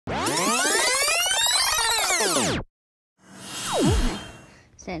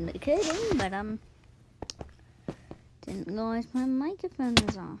Sadly kidding, but didn't realize my microphone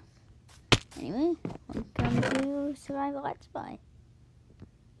was off. Anyway, welcome to Survival Let's Play.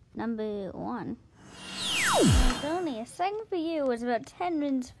 Number 1. It's only a second for you, it was about 10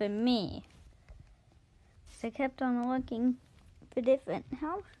 minutes for me. So I kept on looking for different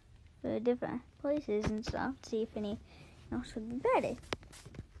places and stuff to see if any else would be better.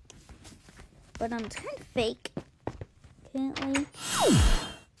 But it's kind of fake. Currently. So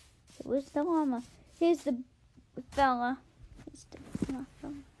where's the llama? Here's the fella. Here's the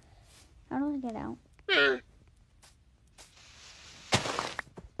fella. How do I get out?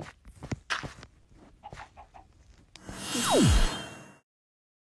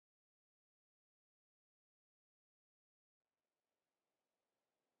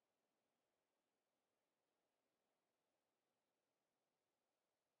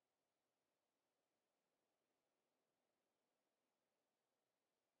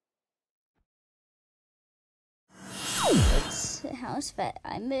 It's a house that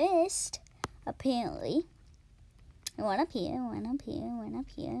I missed, apparently. I went up here, went up here, went up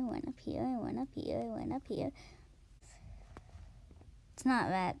here, went up here, went up here, went up here. It's not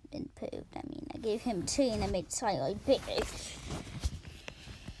that improved. I mean, I gave him 2 and I made it slightly bigger.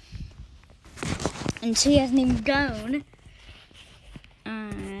 And she hasn't even gone.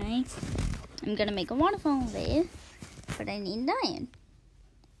 I'm gonna make a waterfall there, but I need iron.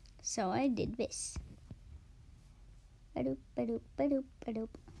 So I did this. Ba-doop, ba-doop, ba-doop, ba-doop.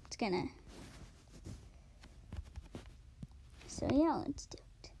 It's gonna... So yeah, let's do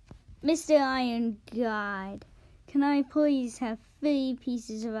it. Mr. Iron God, can I please have 3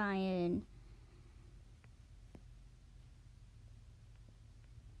 pieces of iron?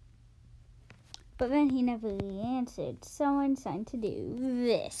 But then he never answered, so I decided to do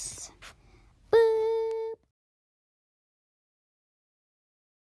this. Boop!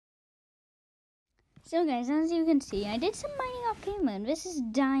 So guys, as you can see, I did some mining off camera, and this is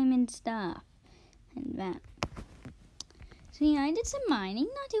diamond stuff. And that. So yeah, I did some mining,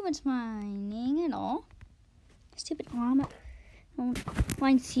 not too much mining at all. Stupid llama. Oh,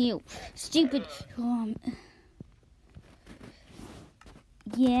 mine's you. Stupid llama.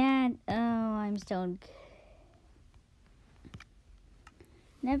 Yeah, oh, I'm still...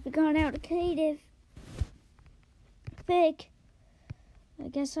 Never got out of creative. Fake. I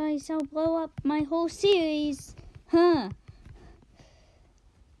guess I shall blow up my whole series. Huh.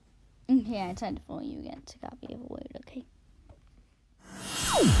 Okay, I tried to follow you again to copy of a word, okay?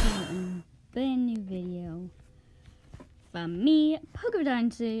 Brand new video from me, Poker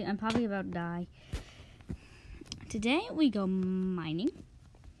Dynasty. I'm probably about to die. Today we go mining.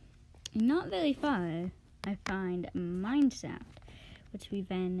 Not very far, I find mine shaft, which we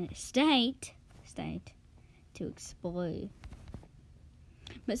then state to explore.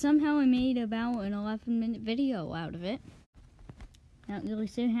 But somehow I made about an 11-minute video out of it. Not really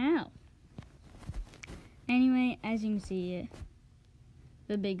sure how. Anyway, as you can see,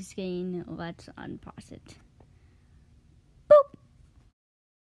 the big screen, let's unpause it. Boop!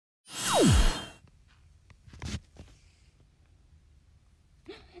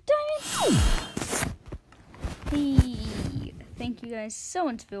 Diamond! Hey, thank you guys so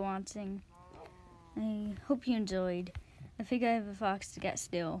much for watching. I hope you enjoyed. I think I have a fox to get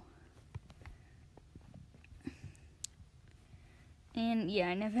still. And yeah,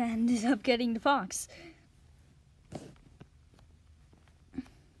 I never ended up getting the fox.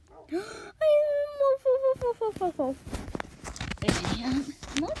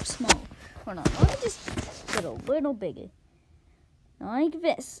 More small. Hold on, let me just get a little bigger. Like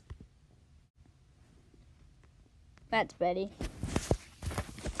this. That's Betty.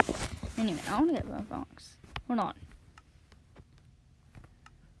 Anyway, I want to get my fox. Hold on.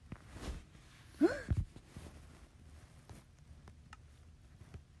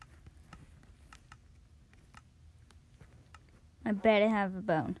 I better have a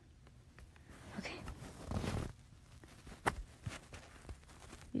bone. Okay.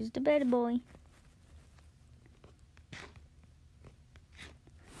 Here's the better boy.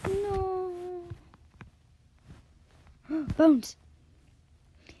 No. Bones.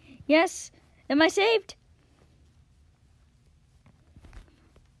 Yes. Am I saved?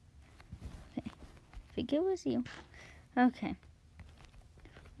 Okay. I think it was you. Okay.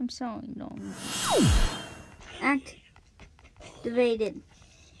 I'm sorry, no. Activated.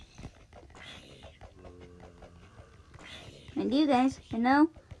 And you guys,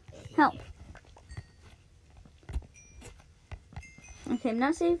 help. Okay, I'm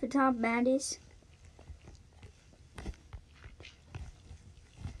not saving for top baddies.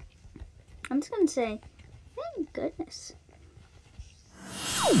 I'm just gonna say, my goodness.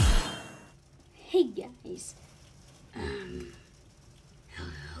 Hey guys. Hello.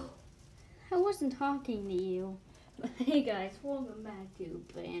 I wasn't talking to you. Hey guys, welcome back to a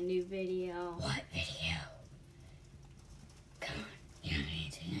brand new video. What video? Come on, you're not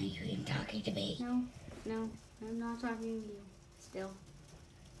answering. Are you even talking to me? No, I'm not talking to you. Still.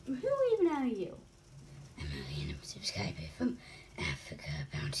 Who even are you? I'm a random subscriber from Africa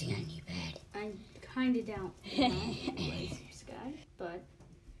bouncing on your bed. I kinda don't know this guy, but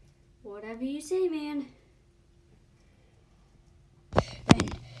whatever you say, man.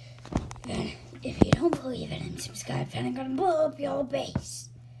 Then, if you don't believe it, I'm subscribed, then I'm gonna blow up your base.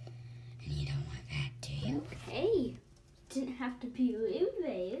 And you don't want that, do you? Okay. Didn't have to be rude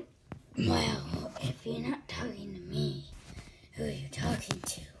there. Well, if you're not talking to me, who are you talking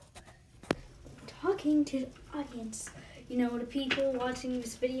to? Talking to the audience. You know, the people watching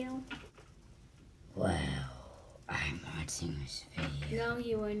this video. Well, I'm watching this video. No,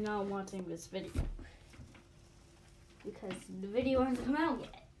 you are not watching this video. Because the video hasn't come out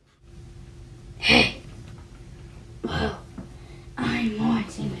yet. Hey! Well, I'm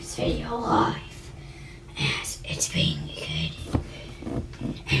watching this video live as it's being recorded.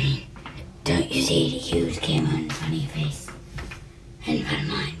 I mean, don't you see the huge camera in front of your face? And in front of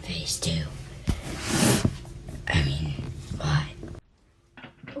my face, too. I mean, what?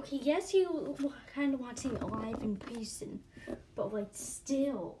 Okay, yes, you kind of watching it live in person, but like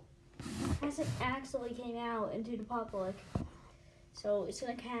still, it hasn't actually came out into the public, so it's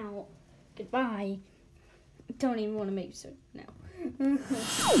gonna count. Goodbye. Don't even want to make it now.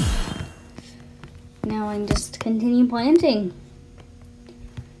 Now I can just continue planting.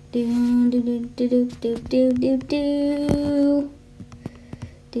 Do do do do do do do do.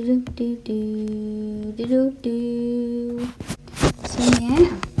 Do do do do do do. So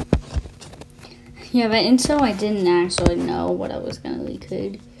yeah. Yeah, but and so I didn't actually know what I was gonna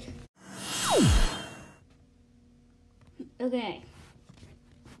record. Okay.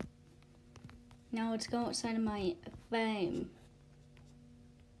 Now let's go outside of my frame.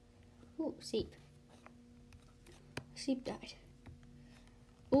 Ooh, sheep. Sheep died.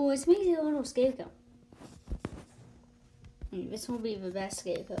 Ooh, let's make it a little scarecrow. This will be the best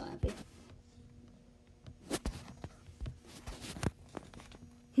scarecrow ever.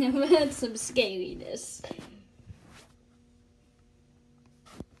 Never had some scariness.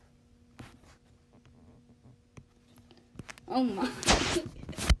 Oh my.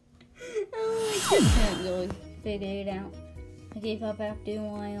 Oh, I can't really figure it out. I gave up after a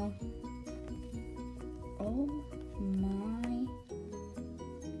while. Oh my.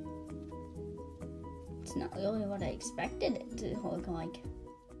 It's not really what I expected it to look like.